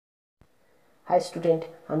High student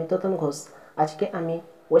आमी तोतन घोष आज के आमी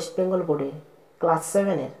वेस्ट बेंगल बोर्डे क्लास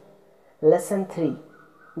 7 लेसन 3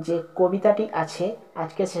 जे कविताटी आछे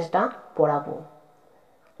आज के सेटा पढ़ाबो।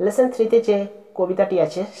 लेसन 3 ते जे कविताटी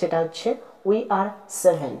आछे सेटा होच्छे वी आर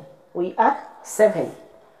 7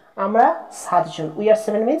 आमरा 7 जन। वी आर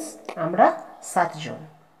 7 मीन्स आमरा 7 जन।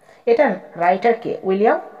 एटार राइटर के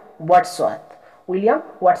विलियम वर्डसवर्थ। विलियम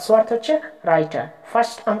वर्डसवर्थ होच्छे राइटर।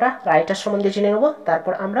 फार्स्ट आमरा राइटर सम्बन्धे जेने नेब,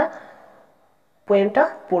 तारपर आमरा पोएमटा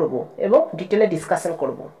पढ़ब एवं डिटेले डिसकाशन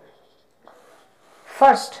करब।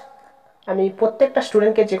 फार्स्ट आमी प्रत्येकटा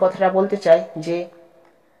स्टूडेंटके जे कथाटा बोलते चाइ जे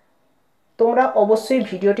तोमरा अवश्यई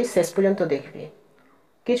भिडियोटी शेष पर्यन्त देखबे।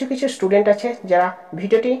 किछु किछु स्टूडेंट आछे जारा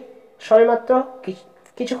भिडियोटी सবেমাত্র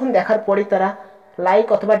কিছুক্ষণ দেখার পরে তারা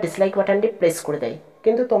লাইক অথবা ডিসলাইক বাটনটি প্রেস করে দেয়,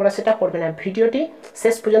 কিন্তু তোমরা সেটা করবে না, ভিডিওটি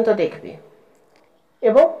শেষ পর্যন্ত দেখবে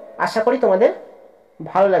এবং আশা করি তোমাদের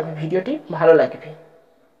ভালো লাগবে, ভিডিওটি ভালো লাগবে।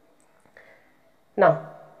 Now,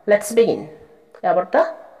 let's begin about the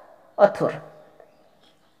author.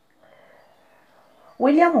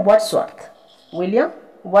 William Wordsworth. William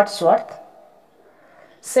Wordsworth,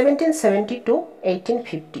 1770 to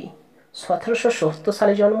 1850. 1770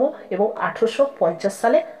 সালে জন্ম এবং 1850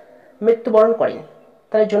 সালে মৃত্যুবরণ করেন।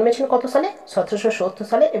 তারা জন্মেছেন কত সালে? 1770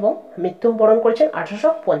 সালে এবং মৃত্যুবরণ করেছেন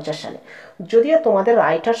 1850 সালে। যদিও তোমাদের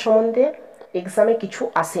রাইটার সম্বন্ধে এক্সামে কিছু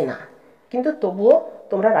আসে না, কিন্তু তবুও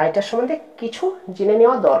তোমরা রাইটার সম্বন্ধে কিছু জেনে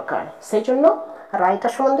নেওয়া দরকার। সেই জন্য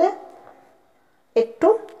রাইটার সম্বন্ধে একটু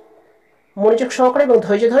মনোযোগ সহকারে এবং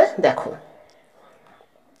ধৈর্য ধরে দেখো।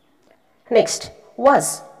 Next, was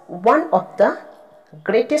one of the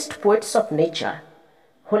greatest poets of nature.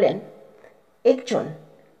 হলেন একজন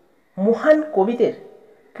মহান কবিদের,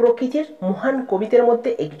 প্রকৃতির মহান কবিদের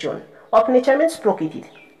মধ্যে একজন। অফ নেচার মিন্স প্রকৃতির।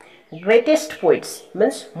 গ্রেটেস্ট পোয়েটস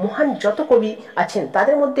মিন্স মহান যত কবি আছেন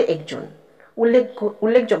তাদের মধ্যে একজন,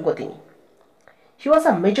 উল্লেখযোগ্য তিনি। হি ওয়াজ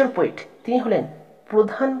আ মেজর পোয়েট, তিনি হলেন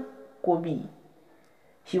প্রধান কবি।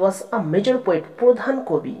 হি ওয়াজ আ মেজর পোয়েট, প্রধান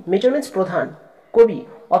কবি। মেজর মিন্স প্রধান কবি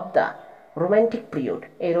অফ দ্য রোম্যান্টিক পিরিয়ড।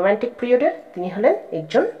 এই রোম্যান্টিক পিরিয়ডের তিনি হলেন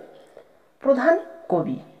একজন প্রধান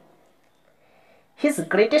কবি। হিজ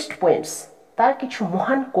গ্রেটেস্ট পোয়েমস, তার কিছু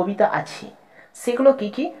মহান কবিতা আছে, সেগুলো কি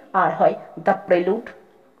কি? আর হয় the প্রেলুড,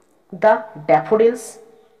 the daffodils,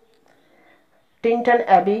 টিনটন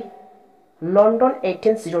Abby, London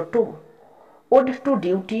 1802, ode to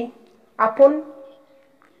duty, আপন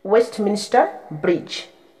ওয়েস্টমিনস্টার ব্রিজ।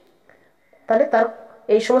 তাহলে তার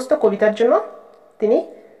এই সমস্ত কবিতার জন্য তিনি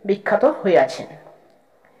বিখ্যাত হয়ে আছেন।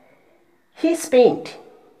 হি স্পেন্ট,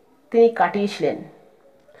 তিনি কাটিয়েছিলেন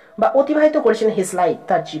বা অতিবাহিত করেছেন হিজ লাইফ,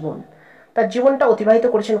 তার জীবন। তার জীবনটা অতিবাহিত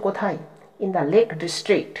করেছেন কোথায়? In the lake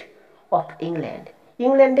district of England.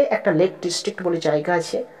 ইংল্যান্ডে একটা লেক ডিস্ট্রিক্ট বলে জায়গা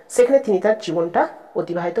আছে, সেখানে তিনি তার জীবনটা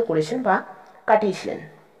অতিবাহিত করেছেন বা কাটিয়েছিলেন।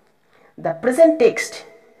 দ্য প্রেজেন্ট টেক্সট,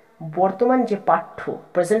 বর্তমান যে পাঠ্য,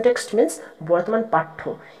 প্রেজেন্ট টেক্সট মিন্স বর্তমান পাঠ্য,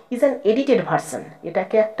 ইজ অ্যান এডিটেড ভার্সন।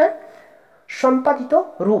 এটাকে একটা সম্পাদিত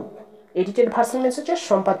রূপ। এডিটেড ভার্সন মিন্স হচ্ছে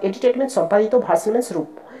এডিটেড মিন্স সম্পাদিত, ভার্সন মিন্স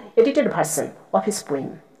রূপ। Edited version of his poem,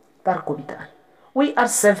 তার কবিতা। উই আর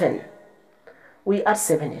 7, উই আর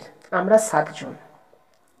 7-এর, আমরা 7 জন।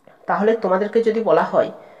 তাহলে তোমাদেরকে যদি বলা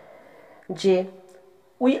হয় যে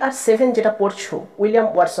উই আর 7 যেটা পড়ছো উইলিয়াম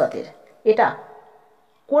ওয়ার্ডসওয়ার্থের, এটা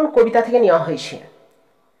কোন কবিতা থেকে নেওয়া হয়েছে?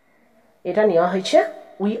 এটা নেওয়া হয়েছে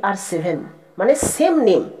উই আর 7 মানে সেম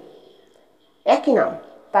নেম, একই নাম,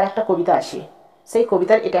 তার একটা কবিতা আছে, সেই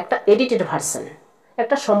কবিতার এটা একটা এডিটেড ভার্সন,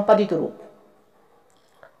 একটা সম্পাদিত রূপ।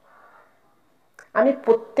 আমি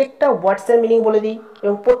প্রত্যেকটা ওয়ার্ডসের মিনিং বলে দিই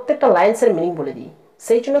এবং প্রত্যেকটা লাইন্সের মিনিং বলে দিই,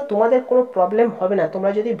 সেই জন্য তোমাদের কোনো প্রবলেম হবে না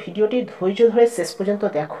তোমরা যদি ভিডিওটি ধৈর্য ধরে শেষ পর্যন্ত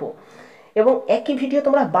দেখো। এবং একই ভিডিও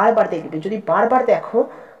তোমরা বারবার দেখবে। যদি বারবার দেখো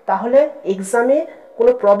তাহলে এক্সামে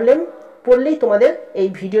কোনো প্রবলেম পড়লেই তোমাদের এই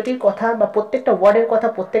ভিডিওটির কথা বা প্রত্যেকটা ওয়ার্ডের কথা,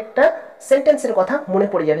 প্রত্যেকটা সেন্টেন্সের কথা মনে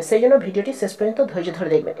পড়ে যাবে। সেই জন্য ভিডিওটি শেষ পর্যন্ত ধৈর্য ধরে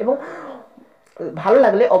দেখবেন এবং ভালো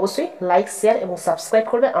লাগলে অবশ্যই লাইক, শেয়ার এবং সাবস্ক্রাইব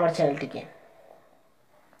করবে আমার চ্যানেলটিকে।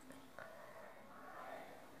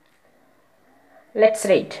 Let's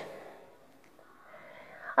read.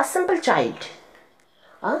 A simple child.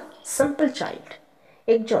 A simple child.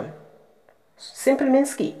 একজন, সিম্পল মিন্স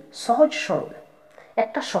কি? সহজ সরল,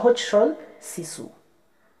 একটা সহজ সরল শিশু।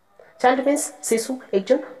 চাইল্ড মিন্স শিশু,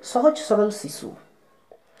 একজন সহজ সরল শিশু।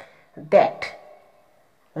 That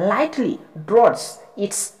lightly draws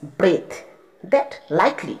it's breadth. That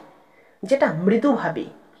lightly, যেটা মৃদুভাবে।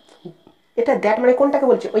 এটা দ্যাট মানে কোনটাকে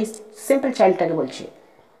বলছে? ওই সিম্পল চাইল্ডটাকে বলছে।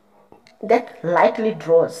 দ্যাট লাইটলি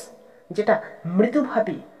ড্রস, যেটা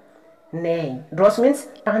মৃদুভাবে নেয়। ড্রস মিন্স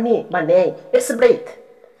টানে বা নেয়। ইটস ব্রেথ,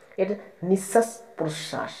 এর নিঃশ্বাস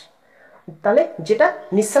প্রশ্বাস। তাহলে যেটা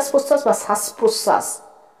নিঃশ্বাস প্রশ্বাস বা শ্বাস প্রশ্বাস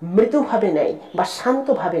মৃদুভাবে নেয় বা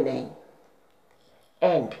শান্তভাবে নেয়।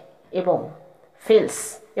 অ্যান্ড এবং ফিলস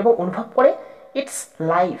এবং অনুভব করে ইটস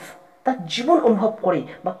লাইফ তার জীবন অনুভব করে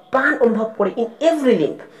বা প্রাণ অনুভব করে ইন এভরি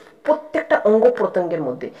লিম্ফ প্রত্যেকটা অঙ্গ প্রত্যঙ্গের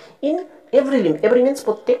মধ্যে। In every lymph, every means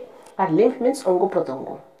প্রত্যেক, আর লিম্ফ মিন্স অঙ্গ প্রত্যঙ্গ।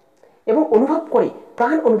 এবং অনুভব করে,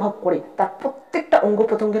 প্রাণ অনুভব করে, তার প্রত্যেকটা অঙ্গ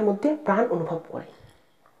প্রত্যঙ্গের মধ্যে প্রাণ অনুভব করে।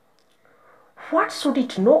 What should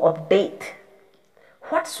it no of death?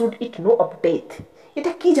 What should it no of death?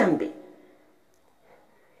 এটা কি জানবে?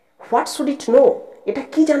 হোয়াট শুড ইট নো, এটা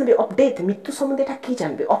কি জানবে? অফ ডেথ, মৃত্যু সম্বন্ধে এটা কি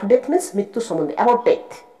জানবে? অফ ডেথ মিন্স মৃত্যু সম্বন্ধে, অ্যাবাউট ডেথ,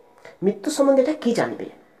 মৃত্যু সম্বন্ধে এটা কি জানবে?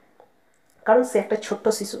 কারণ সে একটা ছোট্ট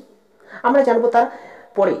শিশু। আমরা জানবো তার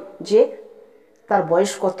পরে যে তার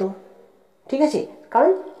বয়স কত, ঠিক আছে?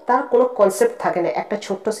 কারণ তার কোনো কনসেপ্ট থাকে না, একটা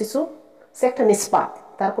ছোট্ট শিশু, সে একটা নিষ্পাপ,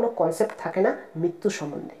 তার কোনো কনসেপ্ট থাকে না মৃত্যু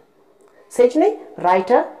সম্বন্ধে। সেই জন্যই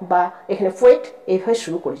রাইটার বা এখানে পোয়েট এইভাবে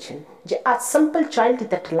শুরু করেছেন যে a simple child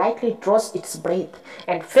that lightly draws it's breadth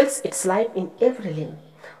and feels it's life in every limb,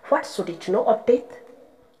 what should it no of death?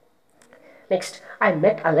 Next, I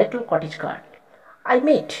met a little cottage girl. I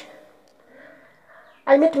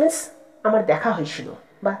met means আমার দেখা হয়েছিল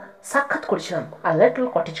বা সাক্ষাৎ করেছিলাম। A little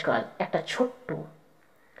cottage girl, একটা ছোট্ট,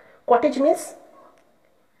 cottage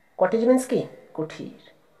means কি? কুঠির।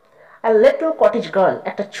 A little cottage girl,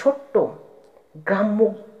 একটা ছোট্ট গ্রাম্য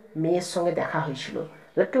মেয়ের সঙ্গে দেখা হয়েছিল।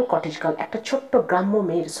 লিটল কটেজ গার্ল, একটা ছোট্ট গ্রাম্য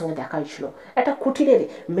মেয়ের সঙ্গে দেখা হয়েছিল, একটা কুঠিরের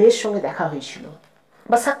মেয়ের সঙ্গে দেখা হয়েছিল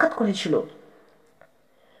বা সাক্ষাৎ করেছিল।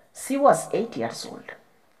 সি ওয়াজ 8 years old,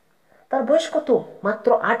 তার বয়স কত? মাত্র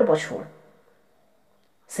 8 বছর।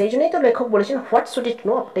 সেই জন্যই তো লেখক বলেছেন what should it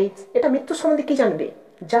no of death, এটা মৃত্যু সম্বন্ধে কি জানবে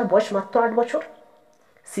যার বয়স মাত্র 8 বছর?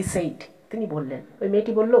 সি সেইড, তিনি বললেন, ওই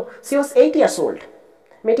মেয়েটি বলল সি ওয়াজ 8 years old,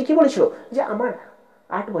 মেয়েটি কি বলেছিল? যে আমার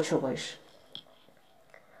 8 বছর বয়স।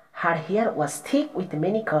 Her hair was thick with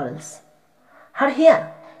many কার্লস। Her hair,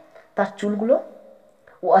 তার চুলগুলো,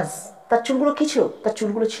 ওয়াজ, তার চুলগুলো কি ছিল? তার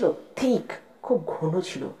চুলগুলো ছিল থিক, খুব ঘন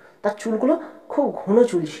ছিল, তার চুলগুলো খুব ঘন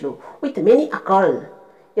চুল ছিল। উইথ মেনি আ কার্ল,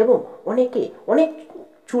 এবং অনেক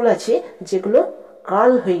চুল আছে যেগুলো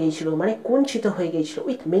কার্ল হয়ে গিয়েছিল, মানে কুঞ্চিত হয়ে গিয়েছিল।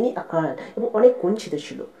 উইথ মেনি আ কার্ল, এবং অনেক কুঞ্চিত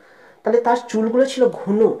ছিল। তাহলে তার চুলগুলো ছিল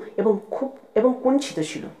ঘন এবং কুঞ্চিত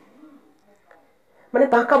ছিল, মানে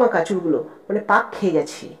বাঁকা বাঁকা চুলগুলো, মানে পাক খেয়ে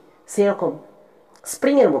গেছে সেরকম,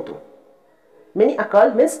 স্প্রিংয়ের মতো। মেনি আ কার্ল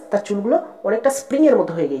মিন্স তার চুলগুলো অনেকটা স্প্রিংয়ের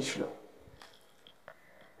মতো হয়ে গিয়েছিল।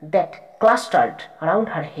 That clustered round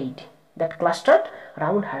her head, that clustered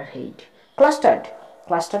round her head.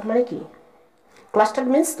 Clustered মানে কি? ক্লাস্টার্ড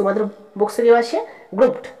মিন্স তোমাদের বক্সে দেওয়া আছে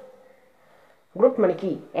গ্রুপড মানে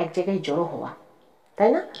কি? এক জায়গায় জড়ো হওয়া, তাই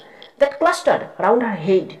না? That clustered round her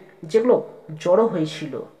head, যেগুলো জড়ো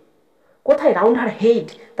হয়েছিল কোথায়? রাউন্ড হার হেড,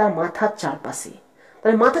 তার মাথার চারপাশে।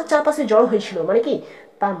 তাহলে মাথার চারপাশে জড়ো হয়েছিল মানে কি?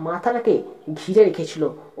 তার মাথাটাকে ঘিরে রেখেছিল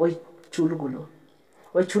ওই চুলগুলো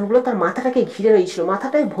তার মাথাটাকে ঘিরে রয়েছিল,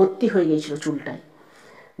 মাথাটায় ভর্তি হয়ে গিয়েছিল চুলটায়।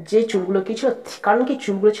 যে চুলগুলো কি ছিল? কারণ কি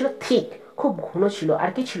চুলগুলো ছিল থিক, খুব ঘন ছিল,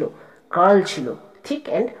 আর কি ছিল? কার্ল ছিল, thick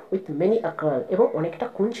and with many a curl, এবং অনেকটা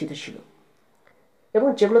কুঞ্চিত ছিল, এবং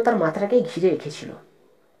যেগুলো তার মাথাটাকে ঘিরে রেখেছিল।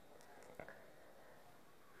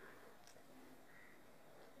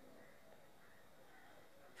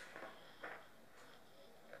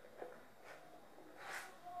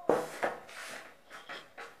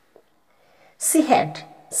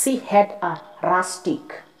 She had a rustic,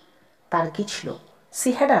 তার কি ছিল? She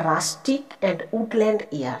had a rustic and woodland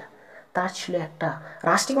air, তার ছিল একটা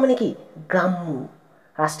রাস্টিক মানে কি? গ্রাম্য।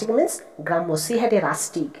 রাস্টিক মিন্স গ্রাম্য। She had a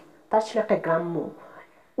rustic, তার ছিল একটা গ্রাম্য।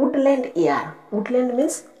 woodland air, woodland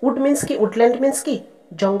means wood means কি? woodland means কি?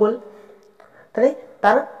 জঙ্গল। তাহলে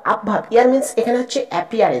তার আবভাব, এয়ার মিন্স এখানে হচ্ছে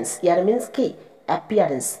অ্যাপিয়ারেন্স, এয়ার মিন্স কি?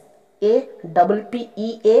 Appearance,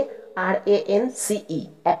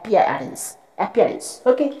 APPEARANCE, appearance.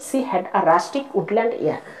 Okay, she had a rustic woodland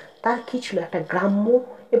air, তার কি ছিল? একটা গ্রাম্য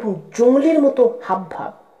এবং জঙ্গলের মতো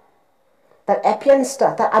হাবভাব। তার অ্যাপিয়ারেন্সটা,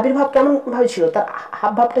 তার আবির্ভাব কেমন ভাবে ছিল? তার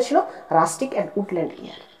হাবভাবটা ছিল রাস্টিক অ্যান্ড উডল্যান্ড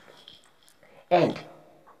এয়ার।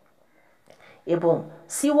 এবং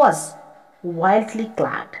সি ওয়াজ ওয়াইল্ডলি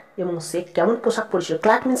ক্লাড, এবং সে কেমন পোশাক পরেছিল?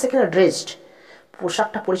 ক্লাড মিন্স এখানে ড্রেসড,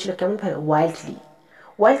 পোশাকটা পরেছিল কেমন ভাবে?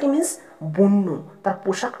 ওয়াইল্ডলি মিন্স বন্য, তার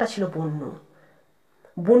পোশাকটা ছিল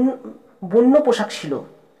বন্য পোশাক ছিল।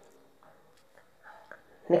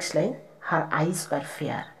 Next line, her eyes were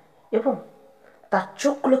fair, এবং তার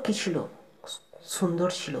চোখগুলো কি ছিল? সুন্দর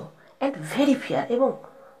ছিল। অ্যান্ড ভেরি ফেয়ার, এবং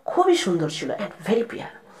খুবই সুন্দর ছিল। অ্যান্ড ভেরি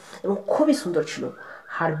ফেয়ার, এবং খুবই সুন্দর ছিল।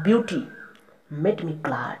 Her beauty made me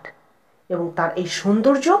glad, এবং তার এই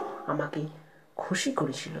সৌন্দর্য আমাকে খুশি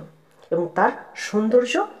করেছিল, এবং তার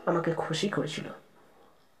সৌন্দর্য আমাকে খুশি করেছিল।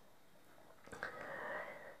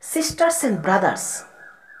 Sisters and brothers,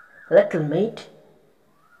 little made,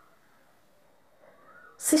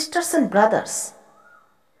 sisters and brothers,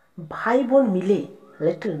 ভাই বোন মিলে,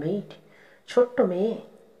 লিটল মেড, ছোট্ট মেয়ে।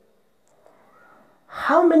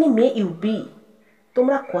 How many may you B,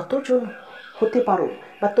 তোমরা কতজন হতে পারো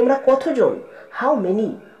বা তোমরা কতজন। How many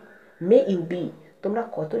may you B, তোমরা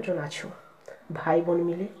কতজন আছো ভাই বোন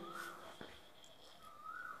মিলে।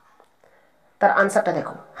 তার আনসারটা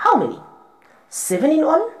দেখো, হাউ মেনি, 7 ইন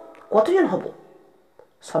অল, কতজন হব,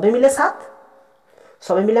 সবে মিলে 7,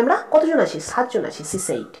 সবে মিলে আমরা কতজন আছি, 7 জন আছি। সি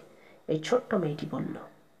সেইড, এই ছোট্ট মেয়েটি বলল।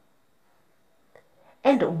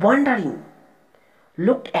 And wandering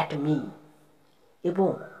looked at me, এবং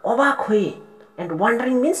অবাক হয়ে, অ্যান্ড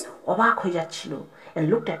ওয়ান্ডারিং মিন্স অবাক হয়ে যাচ্ছিল, অ্যান্ড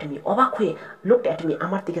লুকড অ্যাট মি, অবাক হয়ে, লুকড অ্যাট মি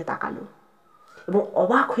আমার দিকে তাকালো, এবং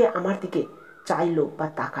অবাক হয়ে আমার দিকে চাইলো বা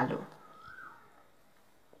তাকালো।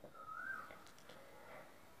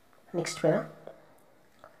 নেক্সট প্যারা,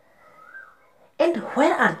 অ্যান্ড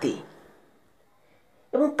হোয়ার আর দে,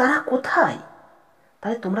 এবং তারা কোথায়।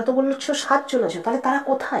 তাহলে তোমরা তো বলছো 7 জন আছো, তাহলে তারা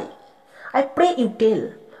কোথায়। আই প্রে ইউ টেল,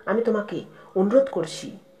 আমি তোমাকে অনুরোধ করছি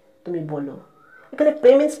তুমি বলো। এখানে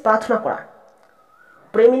প্রে মিন্স প্রার্থনা করা।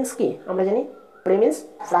 প্রে মিন্স কি আমরা জানি, প্রে মিন্স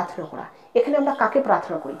প্রার্থনা করা। এখানে আমরা কাকে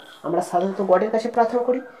প্রার্থনা করি, আমরা সাধারণত গডের কাছে প্রার্থনা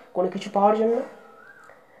করি কোনো কিছু পাওয়ার জন্য।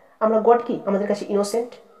 আমরা গড কি আমাদের কাছে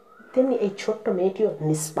ইনোসেন্ট, তেমনি এই ছোট্ট মেয়েটিও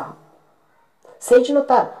নিষ্পাপ। সেই জন্য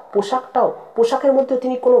তার পোশাকের মধ্যে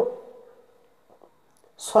তিনি কোনো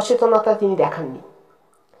সচেতনতা তিনি দেখাননি।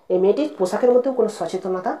 এই মেয়েটির পোশাকের মধ্যেও কোনো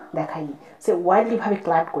সচেতনতা দেখায়নি। সে ওয়াইল্ডলিভাবে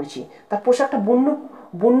ক্লাইড করেছে, তার পোশাকটা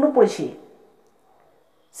বন্য পড়েছে।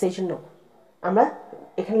 সেই জন্য আমরা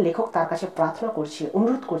এখানে লেখক তার কাছে প্রার্থনা করছে,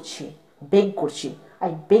 অনুরোধ করছে, বেগ করছে।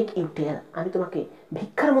 আই বেগ ইউ টেল, আমি তোমাকে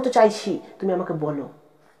ভিক্ষার মতো চাইছি, তুমি আমাকে বলো।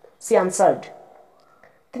 সি আনসার্ড,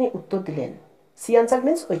 তিনি উত্তর দিলেন। সি আনসার্ড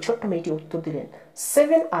মিন্স ওই ছোট্ট মেয়েটি উত্তর দিলেন,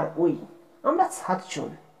 7 আর উই, আমরা 7 জন।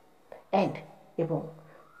 অ্যান্ড এবং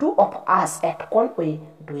 2 of us at Conway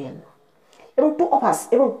dwell, এবং 2 of us,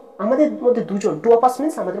 এবং আমাদের মধ্যে 2 জন। 2 of us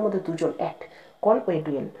মিন্স আমাদের মধ্যে 2 জন। at Conway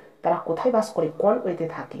dwell, তারা কোথায় বাস করে, কনওয়েতে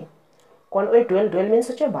থাকে। কনওয়ে ডুয়েল, ডুয়েল মিন্স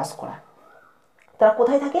হচ্ছে বাস করা। তারা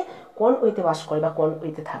কোথায় থাকে, কনওয়েতে বাস করে বা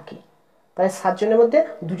কনওয়েতে থাকে। তাহলে 7 জনের মধ্যে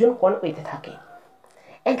 2 জন কনওয়েতে থাকে।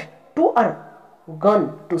 And 2 R gone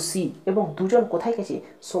to C, এবং 2 জন কোথায় গেছে,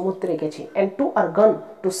 সমুদ্রে গেছে। And 2 R gone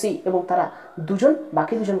to C, এবং তারা 2 জন,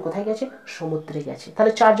 বাকি 2 জন কোথায় গেছে, সমুদ্রে গেছে।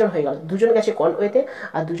 তাহলে 4 জন হয়ে গেল। 2 জন গেছে কনওয়েতে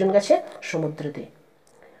আর 2 জন গেছে সমুদ্রেতে।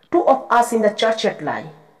 2 of us in the churchyard lie,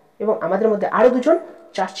 এবং আমাদের মধ্যে আরও 2 জন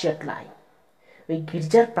চার্চইয়ার্ড লাই, ওই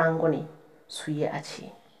গির্জার প্রাঙ্গণে শুয়ে আছে।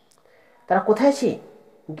 তারা কোথায় আছে,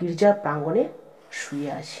 গির্জার প্রাঙ্গণে শুয়ে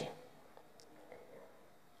আছে।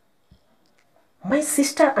 My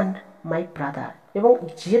sister and my brother, এবং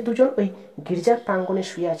যে 2 জন ওই গির্জার প্রাঙ্গণে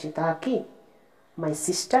শুয়ে আছে তারা কি, my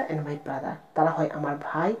sister and my brother, তারা হয় আমার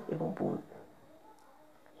ভাই এবং বোন।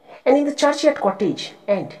 অ্যান্ড ইন দ্য চার্চইয়ার্ড কটেজ,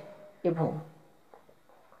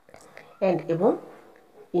 এবং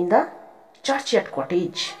in the চার্চইয়ার্ড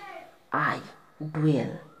cottage I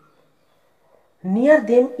dual near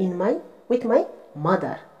them with my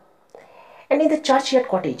mother. And in the চার্চইয়ার্ড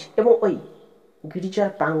cottage, এবং ওই গির্জার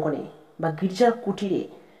প্রাঙ্গণে বা গির্জার কুটিরে,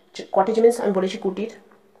 কটেজ মিন্স আমি বলেছি কুটির,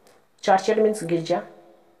 চার্চইয়ার্ড মিন্স গির্জা।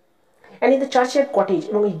 অ্যান্ড ইন দ্য চার্চইয়ার্ড কটেজ,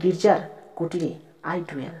 এবং ওই গির্জার কুটিরে আই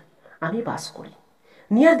ডুয়েল, আমি বাস করি।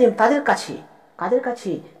 নিয়ার দেম, তাদের কাছে, কাদের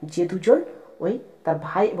কাছে, যে 2 জন ওই তার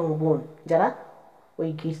ভাই এবং বোন যারা ওই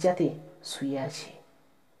গির্জাতে শুয়ে আছে,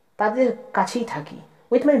 তাদের কাছেই থাকি।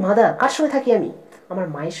 উইথ মাই মাদার, কার সঙ্গে থাকি আমি, আমার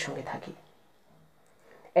মায়ের সঙ্গে থাকি।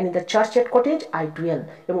 And in the চার্চইয়ার্ড cottage I dual,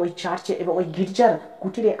 এবং ওই চার্চে এবং ওই গির্জার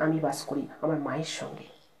কুটিরে আমি বাস করি আমার মায়ের সঙ্গে।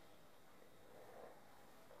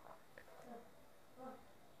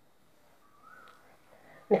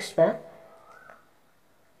 নেক্সট প্যারা,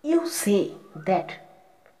 ইউ সে দ্যাট,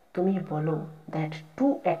 তুমি বলো, that 2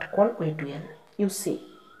 at Conway dwell, you সে,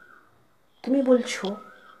 তুমি বলছো,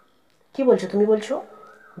 কি বলছো, তুমি বলছো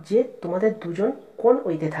যে তোমাদের 2 জন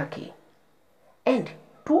কনওয়েতে থাকে। And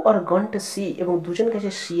 2 R gone to C, এবং 2 জন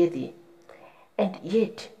গেছে সিয়েতে। অ্যান্ড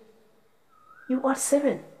ইয়েট ইউ আর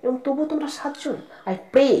 7, এবং তবুও তোমরা 7 জন। আই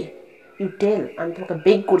প্রে ইউ টেল, আমি তোমাকে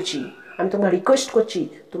বেগ করছি, আমি তোমাকে রিকোয়েস্ট করছি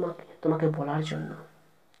তোমাকে বলার জন্য।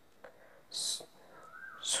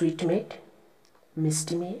 সুইট মেট,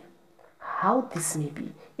 মিষ্টি মেয়ে, হাউ দিস মে বি,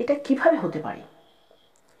 এটা কিভাবে হতে পারে।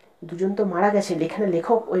 2 জন তো মারা গেছে। এখানে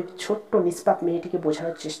লেখক ওই ছোট্ট নিষ্পাপ মেয়েটিকে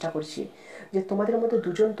বোঝানোর চেষ্টা করছে যে তোমাদের মধ্যে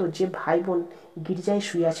 2 জন তো, যে ভাই বোন গির্জায়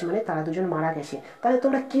শুয়ে আছে মানে তারা 2 জন মারা গেছে, তাহলে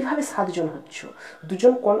তোমরা কিভাবে 7 জন হচ্ছ। 2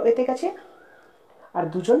 জন কনওয়েতে গেছে আর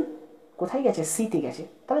 2 জন কোথায় গেছে, সিতে গেছে,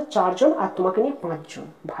 তাহলে 4 জন, আর তোমাকে নিয়ে 5 জন,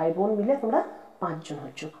 ভাই বোন মিলে তোমরা 5 জন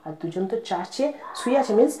হচ্ছ। আর 2 জন তো চার্চে শুয়ে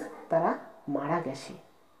আছে, মিন্স তারা মারা গেছে।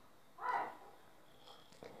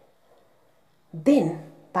 দেন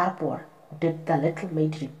তারপর did the little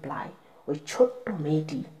made reply, ওই ছোট্ট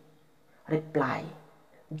মেয়েটি রিপ্লাই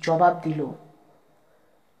জবাব দিল,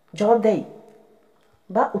 জবাব দেয়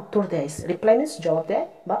বা উত্তর দেয়। রিপ্লাই মিন্স জবাব দেয়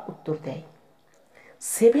বা উত্তর দেয়।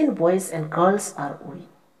 7 boys and girls are we,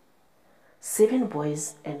 7 boys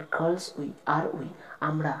and girls we are we,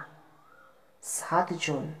 আমরা 7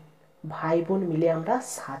 জন ভাই বোন মিলে আমরা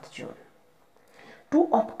 7 জন। 2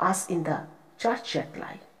 of us in the churchyard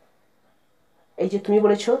lie, এই যে তুমি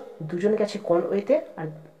বলেছো দুজন গেছে কনওয়েতে আর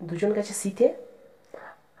দুজন গেছে সিতে,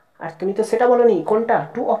 আর তুমি তো সেটা বলোনি কোনটা,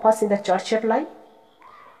 2 of us in the churchyard lie,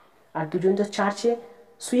 আর দুজন তো চার্চে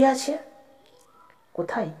শুয়ে আছে।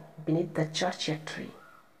 কোথায়? beneath the churchyard tree,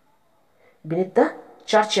 beneath the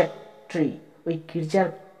churchyard tree, ওই গির্জার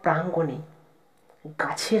প্রাঙ্গণে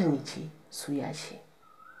গাছের নিচে শুয়ে আছে।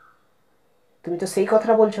 তুমি তো সেই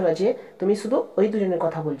কথাটা বলছো না, যে তুমি শুধু ওই দুজনের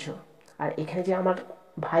কথা বলছো, আর এখানে যে আমার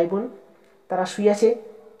ভাই বোন তারা শুয়ে আছে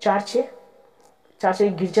চার্চে, চার্চের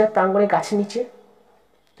গির্জার প্রাঙ্গণে গাছের নিচে,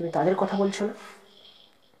 তুমি তাদের কথা বলছো না।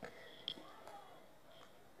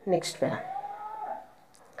 নেক্সট প্যারা,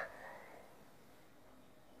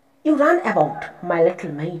 you run about my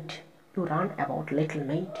little made, you run about little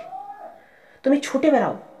made, তুমি ছুটে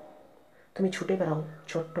বেড়াও, তুমি ছুটে বেড়াও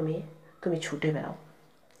ছোট্ট মেয়ে, তুমি ছুটে বেড়াও।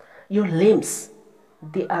 Your limbs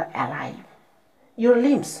they R alive, your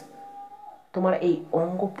limbs তোমার এই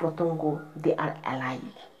অঙ্গ প্রত্যঙ্গ দে আর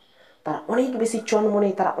অ্যালাইভ, তারা অনেক বেশি চনমনে,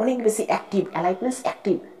 তারা অনেক বেশি অ্যাক্টিভ, অ্যালাইভ মিন্স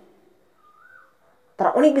অ্যাক্টিভ, তারা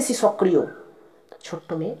অনেক বেশি সক্রিয়। ছোট্ট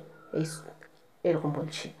মেয়ে এই এরকম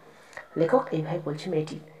বলছে, লেখক এইভাবে বলছে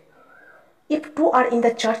মেয়েটি। If 2 R in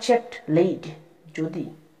the চার্চয়ার্ড laid, যদি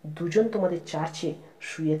দুজন তোমাদের চার্চে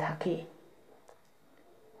শুয়ে থাকে,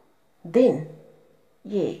 দেন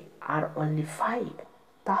ইয়ে আর অনলি 5,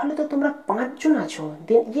 তাহলে তো তোমরা 5 জন আছো।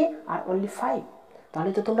 দেন ইয়ে আর অনলি 5,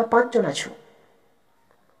 তাহলে তো তোমরা 5 জন আছো।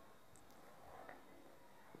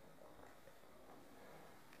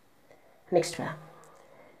 নেক্সট প্যারা,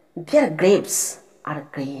 দেয়ার গ্রেভস আর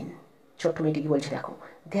গ্রিন, ছোট্ট মেয়েটি কি বলছে দেখো,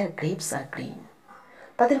 দেয়ার গ্রেভস আর গ্রিন,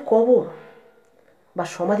 তাদের কবর বা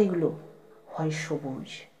সমাধিগুলো হয় সবুজ।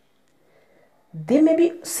 দে মে বি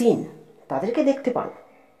সিন, তাদেরকে দেখতে পারো,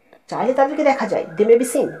 চাইলে তাদেরকে দেখা যায়। দে মে বি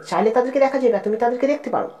সিন, চাইলে তাদেরকে দেখা যায় বা তুমি তাদেরকে দেখতে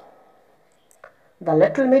পারো। দ্য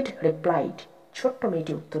লিটল মেড রিপ্লাইড, ছোট্ট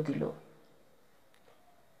মেয়েটি উত্তর দিল,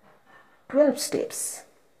 12 steps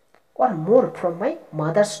or more from my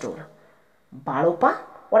mother's door, 12 পা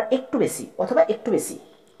or একটু বেশি অথবা একটু বেশি,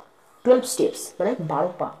 12 steps মানে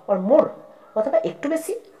 12 পা or more অথবা একটু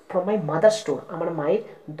বেশি from my mother's door, আমার মায়ের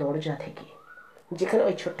দরজা থেকে, যেখানে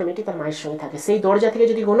ওই ছোট্ট মেয়েটি তার মায়ের সঙ্গে থাকে, সেই দরজা থেকে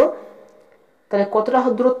যদি গোনো তাহলে কতটা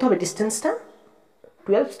দূরত্ব হবে, ডিস্টেন্সটা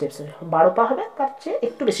 12 steps, 12 পা হবে, তার চেয়ে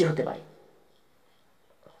একটু বেশি হতে পারে।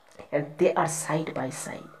 and they are side by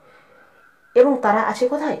side, এবং তারা আছে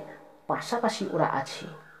কোথায়, পাশাপাশি ওরা আছে।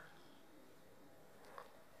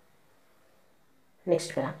 নেক্সট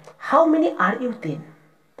প্যারা, হাউ মেনি আর ইউ দেন,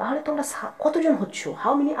 তাহলে তোমরা কতজন হচ্ছ।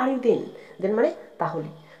 হাউ মেনি আর ইউ দেন, দেন মানে তাহলে,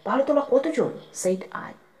 তাহলে তোমরা কতজন। সেইড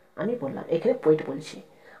আই, আমি বললাম, এখানে পয়েন্ট বলছি,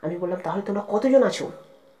 আমি বললাম তাহলে তোমরা কতজন আছো।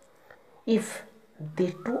 If they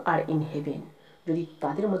 2 R in heaven, যদি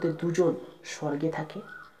তাদের মধ্যে 2 জন স্বর্গে থাকে।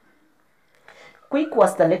 Quick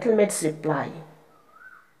was the little meds reply,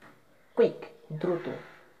 quick দ্রুত,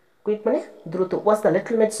 কুইক মানে দ্রুত, was the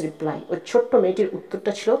little meds reply, ওই ছোট্ট মেয়েটির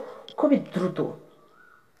উত্তরটা ছিল খুবই দ্রুত,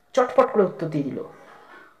 চটপট করে উত্তর দিয়ে দিল।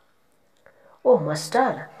 ও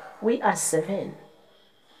মাস্টার উই আর 7,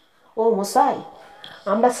 ও মশাই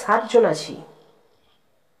আমরা 7 জন আছি।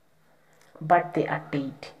 বাট দে আর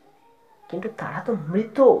ডেড, কিন্তু তারা তো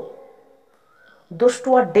মৃত। দোজ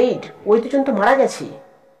 2 আর ডেড, ওই 2 জন তো মারা গেছে।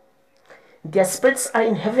 দেয়ার স্পিরিটস আর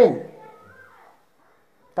ইন হেভেন,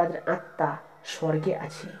 তাদের আত্মা স্বর্গে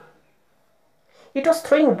আছে। ইট ওয়াজ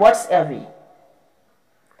থ্রোয়িং ওয়ার্ডস অ্যাওয়ে,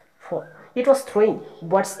 ইট ওয়াজ থ্রোয়িং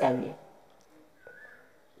ওয়ার্ডস অ্যাওয়ে,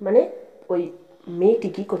 মানে ওই মেয়েটি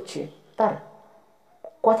কী করছে, তার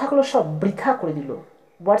কথাগুলো সব বৃথা করে দিল।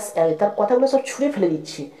 ওয়ার্ডস অ্যাওয়ে, তার কথাগুলো সব ছুঁড়ে ফেলে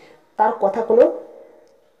দিচ্ছে, তার কথা কোনো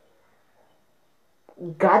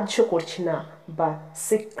গ্রাহ্য করছে না বা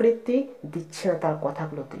স্বীকৃতি দিচ্ছে না তার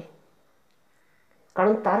কথাগুলোতে,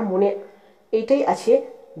 কারণ তার মনে এইটাই আছে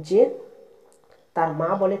যে তার মা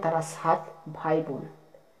বলে তারা 7 ভাই বোন,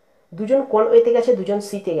 2 জন কনওয়েতে গেছে, 2 জন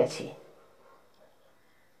সিতে গেছে।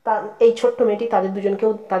 তা এই ছোট্ট মেয়েটি তাদের 2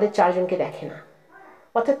 জনকেও, তাদের 4 জনকে দেখে না,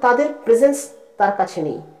 অর্থাৎ তাদের প্রেজেন্স তার কাছে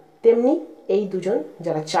নেই। তেমনি এই 2 জন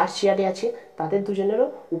যারা চার্চইয়ার্ডে আছে তাদের 2 জনেরও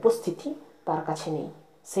উপস্থিতি তার কাছে নেই।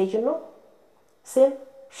 সেই জন্য সে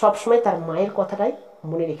সবসময় তার মায়ের কথাটাই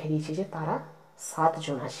মনে রেখে দিয়েছে যে তারা 7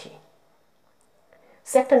 জন আছে।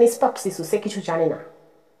 সে একটা নিষ্পাপ শিশু, সে কিছু জানে না।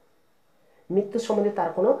 মৃত্যু সম্বন্ধে তার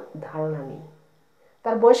কোনো ধারণা নেই।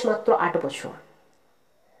 তার বয়স মাত্র 8 বছর।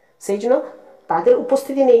 সেই জন্য তাদের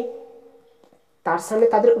উপস্থিতি নেই, তার সামনে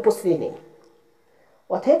তাদের উপস্থিতি নেই।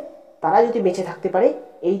 অতএব তারা যদি বেঁচে থাকতে পারে,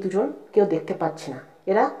 এই দুজন কেউ দেখতে পাচ্ছে না,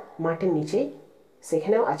 এরা মাটির নিচেই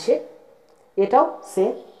সেখানেও আছে, এটাও সে,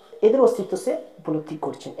 এদের অস্তিত্ব সে উপলব্ধি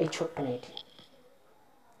করছেন, এই ছোট্ট মেয়েটি।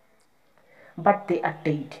 But they R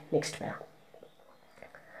dead, next প্যারা।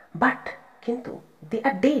 বাট কিন্তু দে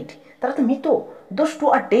আর ডেড, তারা তো মৃত। দোজ টু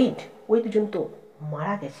আর ডেড, ওই দুজন তো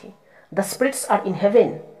মারা গেছে। The spirits R in heaven,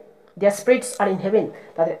 there spirits R in heaven,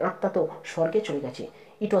 তাদের আত্মা তো স্বর্গে চলে গেছে।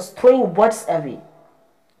 ইট ওয়াজ থ্রোয়িং ওয়ার্ডস অ্যাওয়ে,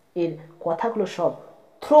 এর কথাগুলো সব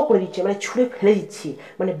থ্রো করে দিচ্ছে, মানে ছুঁড়ে ফেলে দিচ্ছে,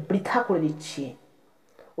 মানে বৃথা করে দিচ্ছে।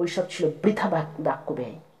 ওইসব ছিল বৃথা বাক্য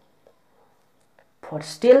ব্যয়। For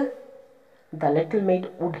still the little made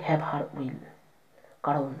would have her will,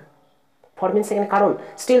 কারণ, ফর মিনস এখানে কারণ,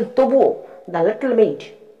 স্টিল তবুও, দ্য লিটল মেড,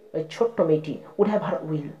 ওই ছোট্ট মেয়েটি, উড হ্যাভ হার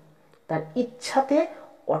উইল, তার ইচ্ছাতে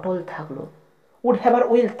অটল থাকলো। উড হ্যাভ হার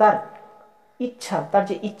উইল, তার ইচ্ছা, তার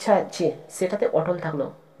যে ইচ্ছা আছে সেটাতে অটল থাকলো,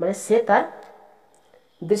 মানে সে তার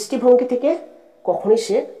দৃষ্টিভঙ্গি থেকে কখনোই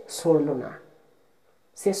সে সরল না।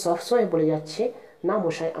 সে সবসময় বলে যাচ্ছে, না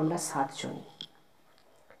মশাই আমরা 7 জনই।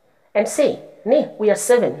 অ্যান্ড সে নে উই আর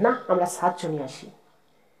 7, না আমরা 7 জনই আসি।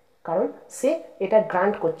 কারণ সে এটা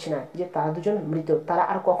গ্রান্ট করছে না যে তারা দুজন মৃত, তারা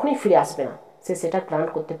আর কখনোই ফিরে আসবে না, সে সেটা গ্রান্ট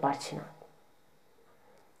করতে পারছে না।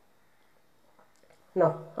 না,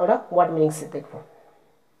 আমরা ওয়ার্ড মিনিংস দেখব।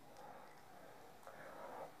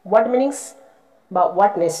 ওয়ার্ড মিনিংস বা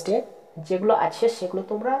ওয়ার্ড নেস্টে যেগুলো আছে সেগুলো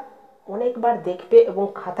তোমরা অনেকবার দেখবে এবং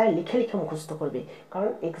খাতায় লিখে লিখে মুখস্থ করবে,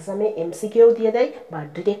 কারণ এক্সামে এমসিকিউ দিয়ে দেয় বা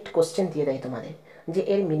ডিরেক্ট কোশ্চেন দিয়ে দেয় তোমাদের যে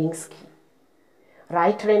এর মিনিংস কী,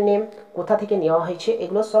 রাইটারের নেম কোথা থেকে নেওয়া হয়েছে,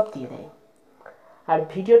 এগুলো সব দিয়ে দেয়। আর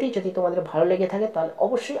ভিডিওটি যদি তোমাদের ভালো লেগে থাকে তাহলে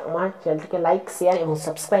অবশ্যই আমার চ্যানেলটিকে লাইক, শেয়ার এবং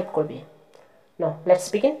সাবস্ক্রাইব করবে। Now let's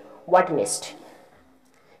begin word nest.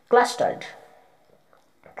 Clustered,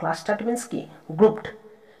 clustered means কি, গ্রুপড,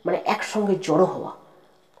 মানে একসঙ্গে জড়ো হওয়া।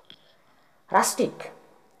 রাস্টিক,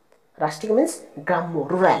 রাস্টিক মিন্স গ্রাম্য,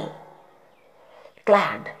 রুরাল।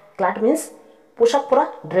 ক্ল্যাড, ক্ল্যাড মিন্স পোশাক পরা,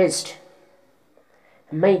 ড্রেসড।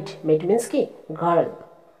 মেড, মেড মিন্স কি, গার্ল।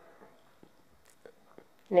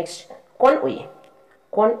 নেক্সট কনওয়ে,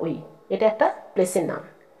 কনওয়ে এটা একটা প্লেসের নাম।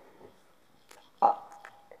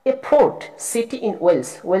 এ ফোর্ট সিটি ইন ওয়েলস,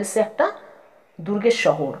 ওয়েলসে একটা দুর্গের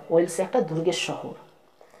শহর, ওয়েলসে একটা দুর্গের শহর,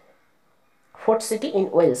 fort city in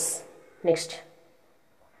Wales. Next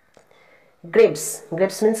graves,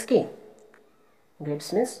 graves means কি, গ্রেভস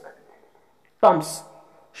মিন্স টম্বস,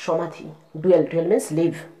 সমাধি। ডুয়েল, ডুয়েল মিন্স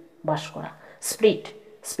লিভ, বাস করা। স্প্রিট,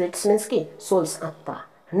 স্প্রিটস মিন্স কি, সোলস, আত্মা।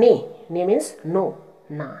 নে, নে মিন্স নো,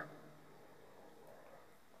 না।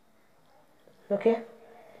 ওকে,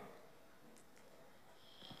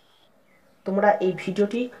 তোমরা এই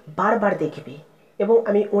ভিডিওটি বারবার দেখবে এবং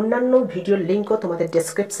আমি অন্যান্য ভিডিওর লিঙ্কও তোমাদের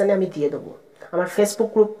ডেসক্রিপশানে আমি দিয়ে দেবো। আমার ফেসবুক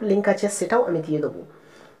গ্রুপ লিঙ্ক আছে, সেটাও আমি দিয়ে দেবো।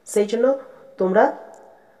 সেই জন্য তোমরা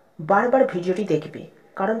বারবার ভিডিওটি দেখবে,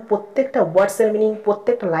 কারণ প্রত্যেকটা ওয়ার্ডসের মিনিং,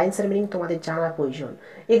 প্রত্যেকটা লাইন্সের মিনিং তোমাদের জানার প্রয়োজন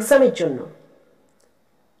এক্সামের জন্য।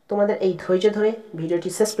 তোমাদের এই ধৈর্য ধরে ভিডিওটি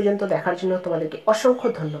শেষ পর্যন্ত দেখার জন্য তোমাদেরকে অসংখ্য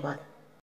ধন্যবাদ।